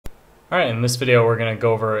Alright, in this video we're going to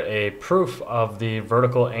go over a proof of the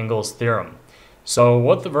vertical angles theorem. So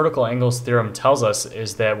what the vertical angles theorem tells us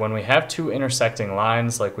is that when we have two intersecting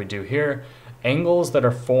lines like we do here, angles that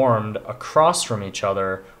are formed across from each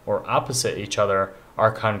other or opposite each other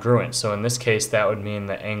are congruent. So in this case that would mean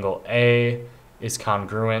that angle A is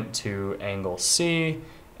congruent to angle C,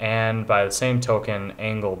 and by the same token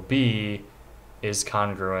angle B is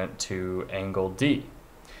congruent to angle D.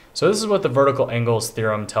 So this is what the vertical angles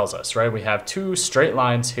theorem tells us, right? We have two straight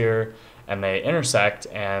lines here and they intersect,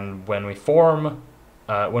 and when we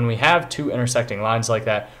have two intersecting lines like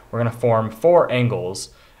that, we're going to form four angles,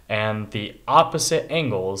 and the opposite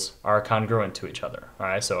angles are congruent to each other. All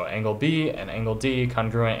right, so angle B and angle D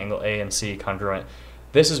congruent, angle A and C congruent.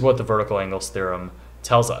 This is what the vertical angles theorem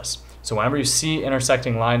tells us. So whenever you see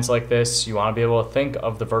intersecting lines like this, you want to be able to think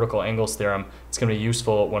of the vertical angles theorem. It's going to be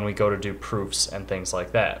useful when we go to do proofs and things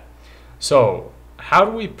like that. So how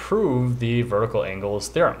do we prove the vertical angles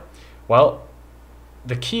theorem? Well,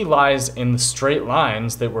 the key lies in the straight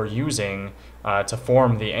lines that we're using to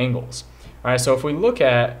form the angles. All right, so if we look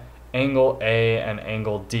at angle A and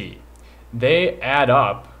angle D, they add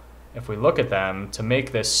up, if we look at them, to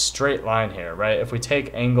make this straight line here, right? If we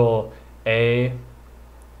take angle A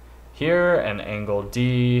here and angle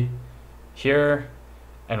D here,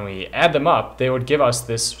 and we add them up, they would give us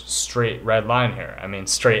this straight red line here. I mean,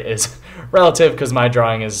 straight is relative because my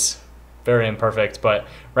drawing is very imperfect, but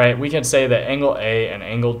right, we can say that angle A and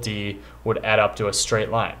angle D would add up to a straight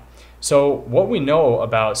line. So what we know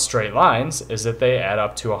about straight lines is that they add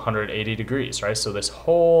up to 180 degrees, right? So this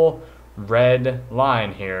whole red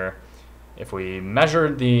line here, if we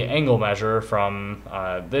measured the angle measure from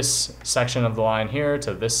this section of the line here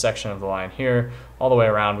to this section of the line here, all the way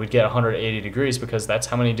around, we'd get 180 degrees because that's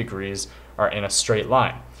how many degrees are in a straight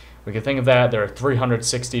line. We could think of that, there are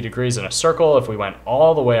 360 degrees in a circle. If we went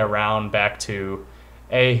all the way around back to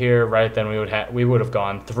A here, right, then we would have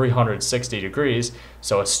gone 360 degrees.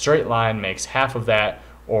 So a straight line makes half of that,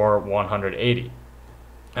 or 180.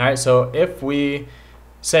 All right, so if we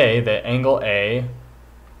say that angle A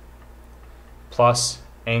plus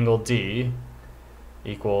angle D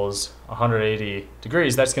equals 180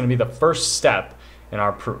 degrees, that's going to be the first step in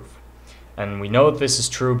our proof. And we know that this is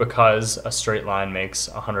true because a straight line makes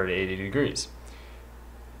 180 degrees.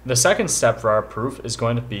 The second step for our proof is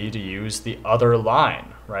going to be to use the other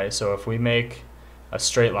line, right? So if we make a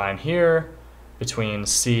straight line here between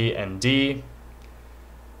C and D,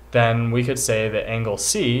 then we could say that angle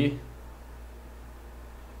C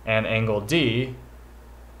and angle D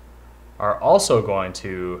are also going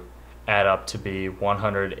to add up to be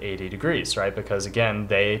 180 degrees, right? Because again,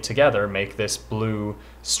 they together make this blue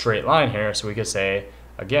straight line here. So we could say,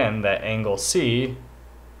 again, that angle C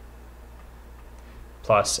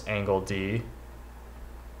plus angle D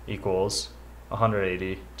equals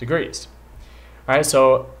 180 degrees. All right,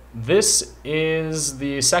 so this is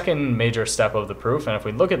the second major step of the proof. And if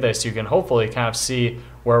we look at this, you can hopefully kind of see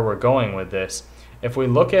where we're going with this. If we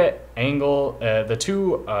look at the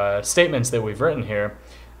two statements that we've written here,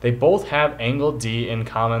 they both have angle D in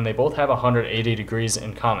common. They both have 180 degrees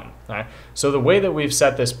in common. All right? So the way that we've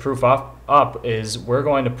set this proof up is we're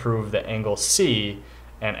going to prove that angle C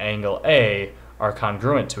and angle A are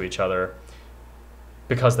congruent to each other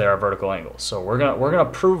because they are vertical angles. So we're gonna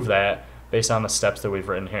prove that based on the steps that we've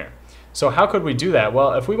written here. So how could we do that?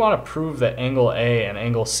 Well, if we want to prove that angle A and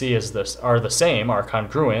angle C are the same, are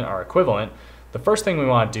congruent, are equivalent, the first thing we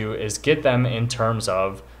want to do is get them in terms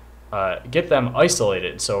of get them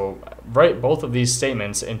isolated. So write both of these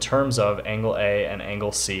statements in terms of angle A and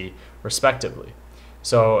angle C respectively.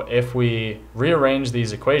 So if we rearrange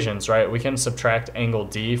these equations, right, we can subtract angle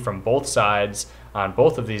D from both sides on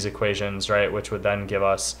both of these equations, right, which would then give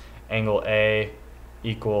us angle A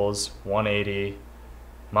equals 180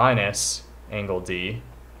 minus angle D.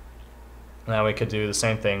 Now we could do the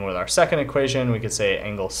same thing with our second equation. We could say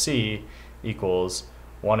angle C equals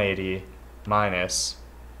 180 minus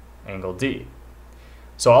angle D.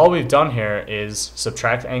 So all we've done here is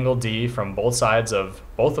subtract angle D from both sides of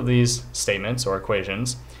both of these statements or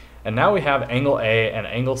equations, and now we have angle A and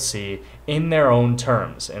angle C in their own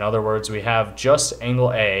terms. In other words, we have just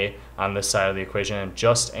angle A on this side of the equation and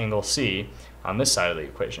just angle C on this side of the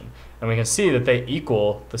equation. And we can see that they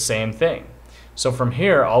equal the same thing. So from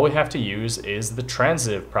here, all we have to use is the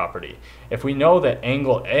transitive property. If we know that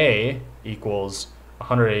angle A equals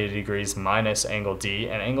 180 degrees minus angle D,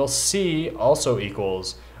 and angle C also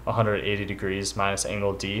equals 180 degrees minus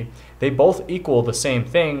angle D, they both equal the same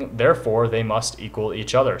thing, therefore they must equal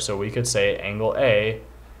each other. So we could say angle A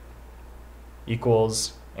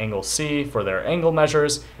equals angle C for their angle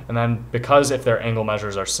measures, and then because if their angle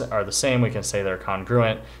measures are the same, we can say they're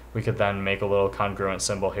congruent. We could then make a little congruent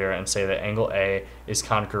symbol here and say that angle A is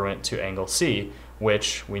congruent to angle C,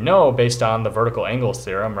 which we know based on the vertical angles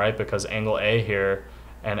theorem, right? Because angle A here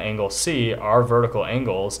and angle C are vertical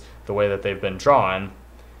angles the way that they've been drawn.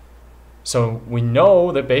 So we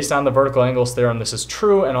know that based on the vertical angles theorem, this is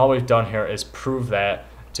true, and all we've done here is prove that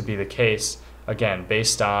to be the case, again,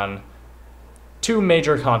 based on two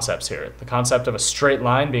major concepts here. The concept of a straight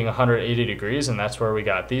line being 180 degrees, and that's where we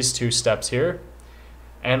got these two steps here,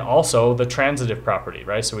 and also the transitive property,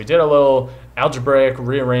 right? So we did a little algebraic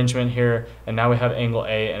rearrangement here, and now we have angle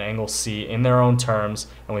A and angle C in their own terms,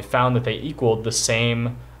 and we found that they equaled the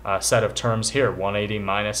same set of terms here, 180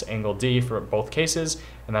 minus angle D for both cases,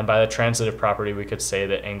 and then by the transitive property we could say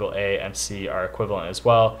that angle A and C are equivalent as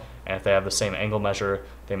well, and if they have the same angle measure,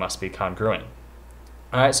 they must be congruent.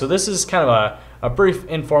 Alright, so this is kind of a brief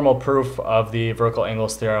informal proof of the vertical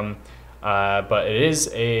angles theorem, but it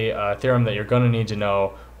is a theorem that you're going to need to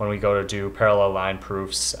know when we go to do parallel line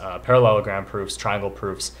proofs, parallelogram proofs, triangle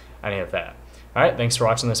proofs, any of that. Alright, thanks for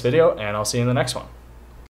watching this video, and I'll see you in the next one.